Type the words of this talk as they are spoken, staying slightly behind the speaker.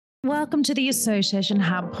Welcome to the Association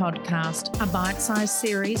Hub podcast, a bite-sized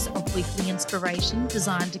series of weekly inspiration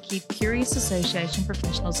designed to keep curious association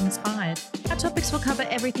professionals inspired. Our topics will cover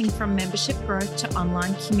everything from membership growth to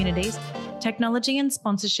online communities, technology and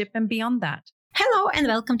sponsorship, and beyond that. Hello and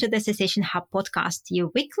welcome to the Association Hub podcast,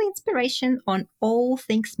 your weekly inspiration on all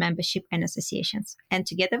things membership and associations. And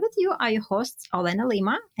together with you are your hosts, Olena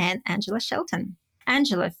Lima and Angela Shelton.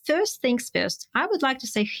 Angela, first things first, I would like to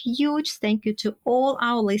say a huge thank you to all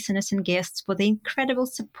our listeners and guests for the incredible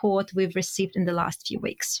support we've received in the last few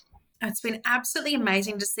weeks. It's been absolutely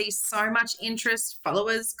amazing to see so much interest,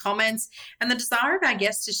 followers, comments, and the desire of our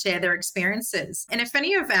guests to share their experiences. And if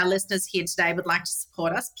any of our listeners here today would like to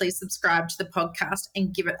support us, please subscribe to the podcast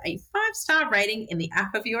and give it a 5-star rating in the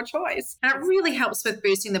app of your choice. And it really helps with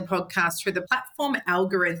boosting the podcast through the platform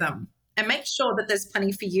algorithm. And make sure that there's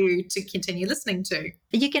plenty for you to continue listening to.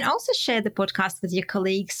 You can also share the podcast with your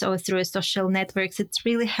colleagues or through social networks. It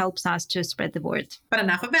really helps us to spread the word. But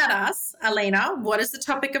enough about us. Alina, what is the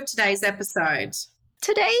topic of today's episode?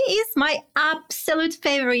 Today is my absolute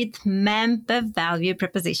favorite member value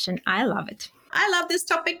proposition. I love it. I love this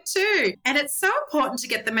topic too. And it's so important to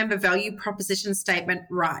get the member value proposition statement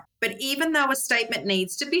right. But even though a statement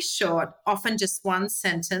needs to be short, often just one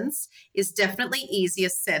sentence is definitely easier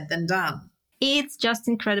said than done. It's just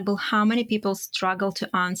incredible how many people struggle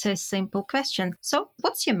to answer a simple question. So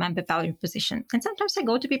what's your member value proposition? And sometimes I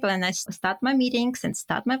go to people and I start my meetings and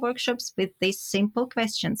start my workshops with these simple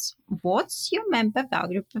questions. What's your member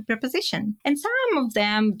value proposition? And some of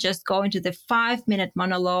them just go into the 5-minute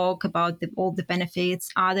monologue about all the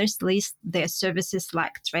benefits. Others list their services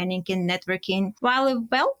like training and networking, while a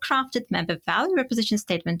well-crafted member value proposition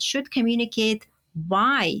statement should communicate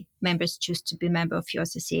why members choose to be a member of your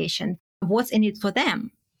association, what's in it for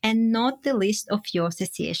them, and not the list of your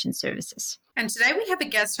association services. And today we have a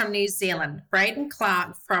guest from New Zealand. Braden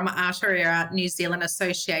Clark from Aotearoa New Zealand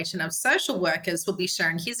Association of Social Workers will be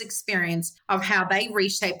sharing his experience of how they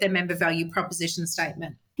reshape their member value proposition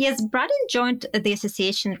statement. Yes, Braden joined the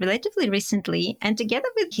association relatively recently, and together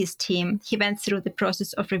with his team, he went through the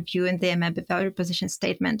process of reviewing their member value proposition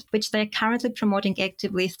statement, which they are currently promoting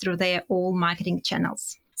actively through their all marketing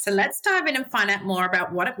channels. So let's dive in and find out more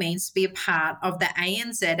about what it means to be a part of the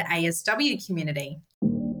ANZASW community.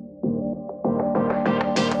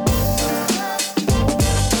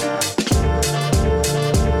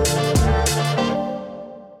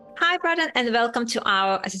 Hi, Braden, and welcome to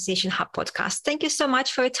our Association Hub podcast. Thank you so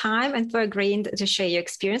much for your time and for agreeing to share your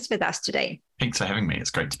experience with us today. Thanks for having me. It's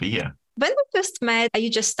great to be here. When we first met, you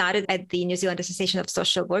just started at the New Zealand Association of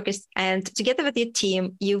Social Workers, and together with your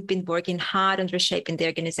team, you've been working hard on reshaping the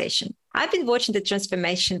organization. I've been watching the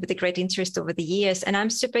transformation with a great interest over the years, and I'm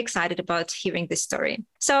super excited about hearing this story.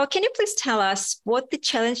 So can you please tell us what the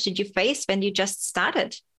challenge did you face when you just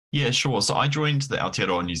started? Yeah, sure. So I joined the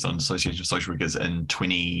Aotearoa New Zealand Association of Social Workers in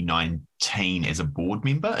 2019 as a board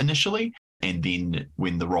member initially. And then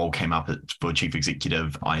when the role came up for chief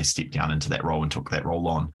executive, I stepped down into that role and took that role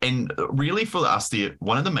on. And really for us,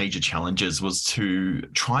 one of the major challenges was to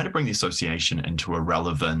try to bring the association into a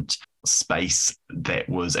relevant space that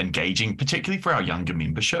was engaging, particularly for our younger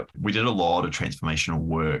membership. We did a lot of transformational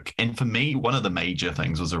work. And for me, one of the major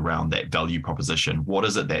things was around that value proposition. What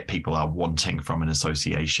is it that people are wanting from an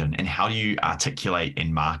association? And how do you articulate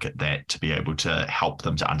and market that to be able to help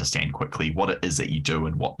them to understand quickly what it is that you do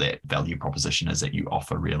and what that value proposition is that you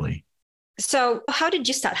offer really? So how did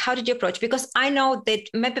you start? How did you approach? Because I know that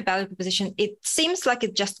member value proposition, it seems like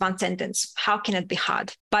it's just one sentence. How can it be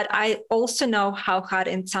hard? But I also know how hard,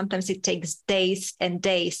 and sometimes it takes days and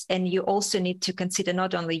days. And you also need to consider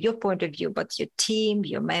not only your point of view, but your team,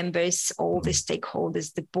 your members, all the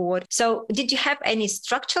stakeholders, the board. So did you have any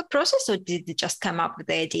structural process, or did you just come up with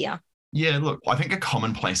the idea? Yeah, look, I think a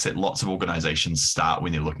common place that lots of organizations start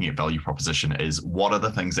when they're looking at value proposition is what are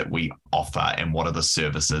the things that we offer and what are the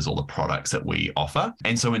services or the products that we offer.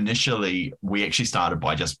 And so initially, we actually started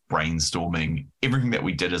by just brainstorming everything that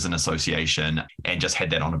we did as an association and just had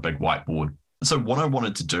that on a big whiteboard. So what I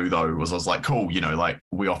wanted to do though was I was like, cool, like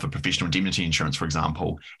we offer professional indemnity insurance, for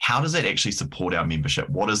example. How does that actually support our membership?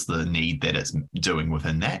 What is the need that it's doing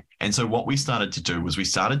within that? And so what we started to do was we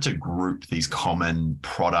started to group these common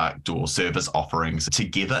product or service offerings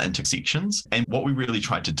together into sections. And what we really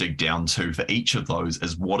tried to dig down to for each of those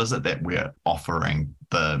is what is it that we're offering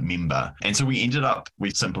the member? And so we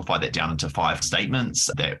simplified that down into 5 statements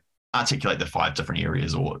that articulate the 5 different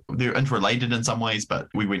areas, or they're interrelated in some ways, but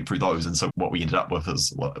we went through those. And so what we ended up with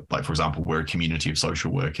is, like, for example, we're a community of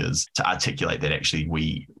social workers, to articulate that actually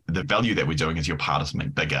the value that we're doing is you're part of something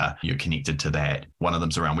bigger. You're connected to that. One of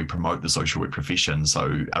them's around we promote the social work profession.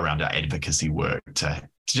 So around our advocacy work to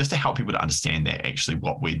help people to understand that actually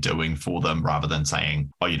what we're doing for them rather than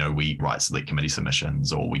saying, oh, we write select committee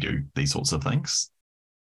submissions or we do these sorts of things.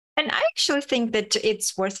 And I actually think that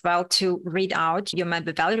it's worthwhile to read out your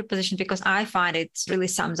member value proposition because I find it really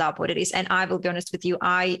sums up what it is. And I will be honest with you,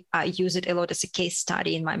 I use it a lot as a case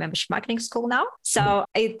study in my membership marketing school now. So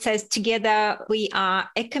it says, together, we are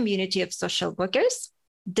a community of social workers,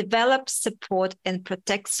 develop, support, and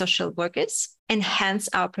protect social workers, enhance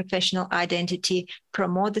our professional identity,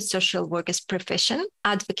 promote the social workers profession,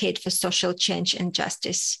 advocate for social change and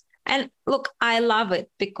justice. And look, I love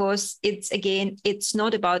it because it's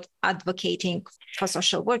not about advocating for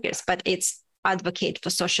social workers, but it's advocate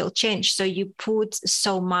for social change. So you put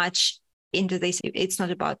so much into this. It's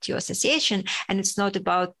not about your association and it's not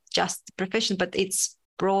about just the profession, but it's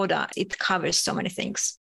broader. It covers so many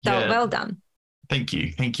things. So well done. Thank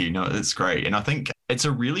you. No, it's great. And I think it's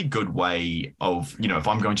a really good way of, if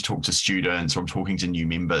I'm going to talk to students or I'm talking to new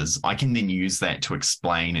members, I can then use that to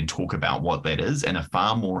explain and talk about what that is in a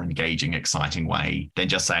far more engaging, exciting way than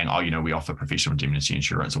just saying, we offer professional indemnity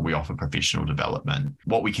insurance or we offer professional development.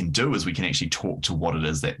 What we can do is we can actually talk to what it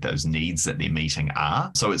is that those needs that they're meeting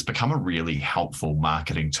are. So it's become a really helpful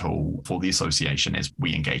marketing tool for the association as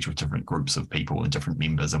we engage with different groups of people and different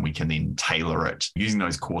members, and we can then tailor it. Using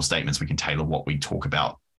those core statements, we can tailor what we talk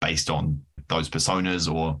about based on those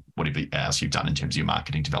personas or whatever else you've done in terms of your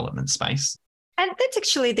marketing development space. And that's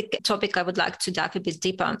actually the topic I would like to dive a bit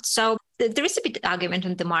deeper. So there is a bit of argument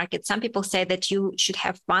on the market. Some people say that you should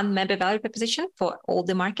have one member value proposition for all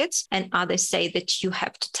the markets, and others say that you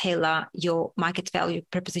have to tailor your market value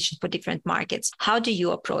proposition for different markets. How do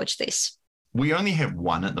you approach this? We only have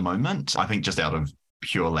one at the moment. I think just out of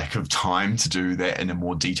pure lack of time to do that in a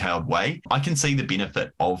more detailed way. I can see the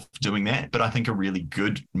benefit of doing that, but I think a really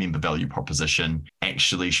good member value proposition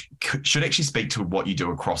actually should actually speak to what you do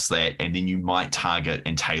across that, and then you might target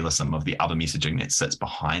and tailor some of the other messaging that sits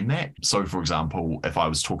behind that. So for example, if I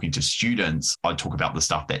was talking to students, I'd talk about the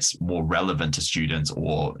stuff that's more relevant to students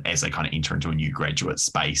or as they kind of enter into a new graduate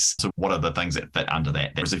space. So what are the things that fit under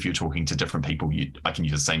that? Whereas if you're talking to different people, I can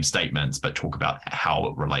use the same statements, but talk about how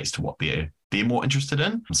it relates to what they're more interested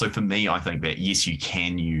in. So for me, I think that yes, you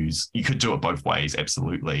could do it both ways.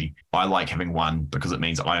 Absolutely. I like having one because it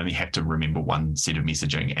means I only have to remember one set of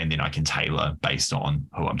messaging and then I can tailor based on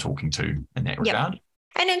who I'm talking to in that regard.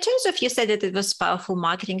 And in terms of, you said that it was a powerful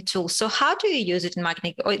marketing tool. So how do you use it in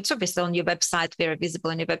marketing? It's obviously on your website, very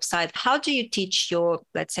visible on your website. How do you teach your,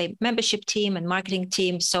 let's say, membership team and marketing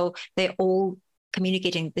team so they're all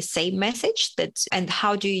communicating the same message? And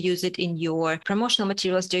how do you use it in your promotional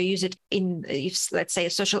materials? Do you use it in, let's say,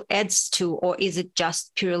 social ads too, or is it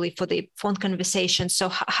just purely for the phone conversation? So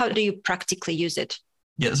how do you practically use it?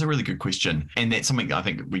 Yeah, that's a really good question. And that's something I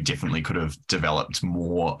think we definitely could have developed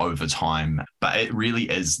more over time. But it really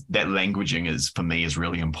is, that languaging for me is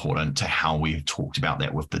really important to how we've talked about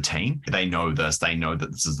that with the team. They know this, they know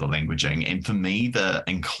that this is the languaging. And for me, the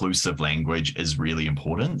inclusive language is really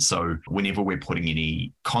important. So whenever we're putting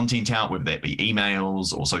any content out, whether that be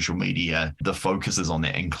emails or social media, the focus is on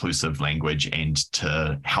that inclusive language and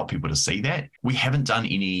to help people to see that. We haven't done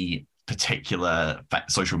any particular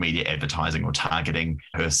social media advertising or targeting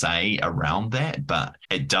per se around that, but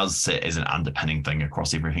it does sit as an underpinning thing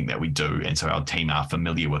across everything that we do. And so our team are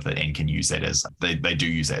familiar with it and can use that as, they do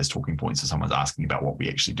use that as talking points if someone's asking about what we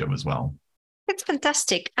actually do as well. That's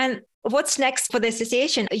fantastic. And what's next for the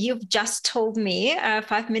association? You've just told me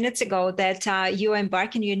 5 minutes ago that you are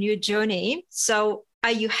embarking on your new journey. So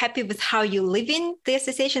are you happy with how you live in the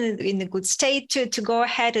association, in a good state to go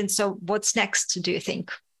ahead? And so what's next, do you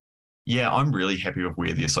think? Yeah, I'm really happy with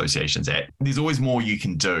where the association's at. There's always more you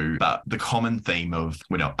can do, but the common theme of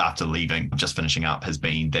after leaving, just finishing up, has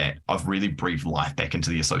been that I've really breathed life back into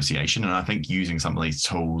the association. And I think using some of these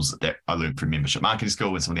tools that I learned from membership marketing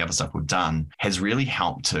school and some of the other stuff we've done has really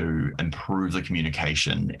helped to improve the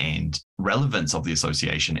communication and relevance of the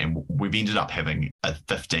association. And we've ended up having a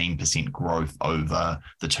 15% growth over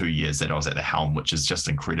the 2 years that I was at the helm, which is just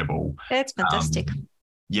incredible. That's fantastic.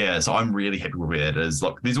 Yeah, so I'm really happy with where it is.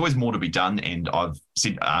 Look, there's always more to be done. And I've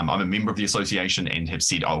said I'm a member of the association and have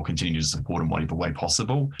said I will continue to support in whatever way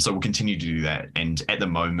possible. So we'll continue to do that. And at the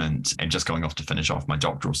moment, I'm just going off to finish off my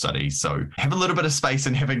doctoral studies. So have a little bit of space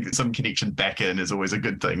and having some connection back in is always a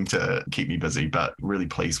good thing to keep me busy, but really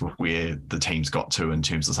pleased with where the team's got to in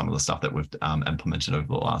terms of some of the stuff that we've implemented over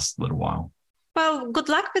the last little while. Well, good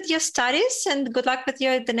luck with your studies and good luck with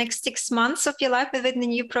the next 6 months of your life within the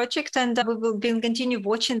new project. And we will continue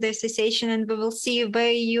watching the association and we will see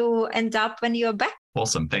where you end up when you're back.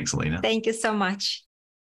 Awesome. Thanks, Alina. Thank you so much.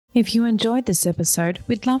 If you enjoyed this episode,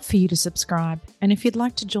 we'd love for you to subscribe. And if you'd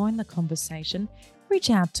like to join the conversation, reach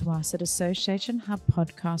out to us at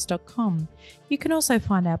associationhubpodcast.com. You can also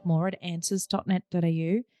find out more at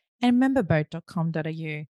answers.net.au and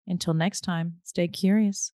memberboat.com.au. Until next time, stay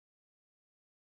curious.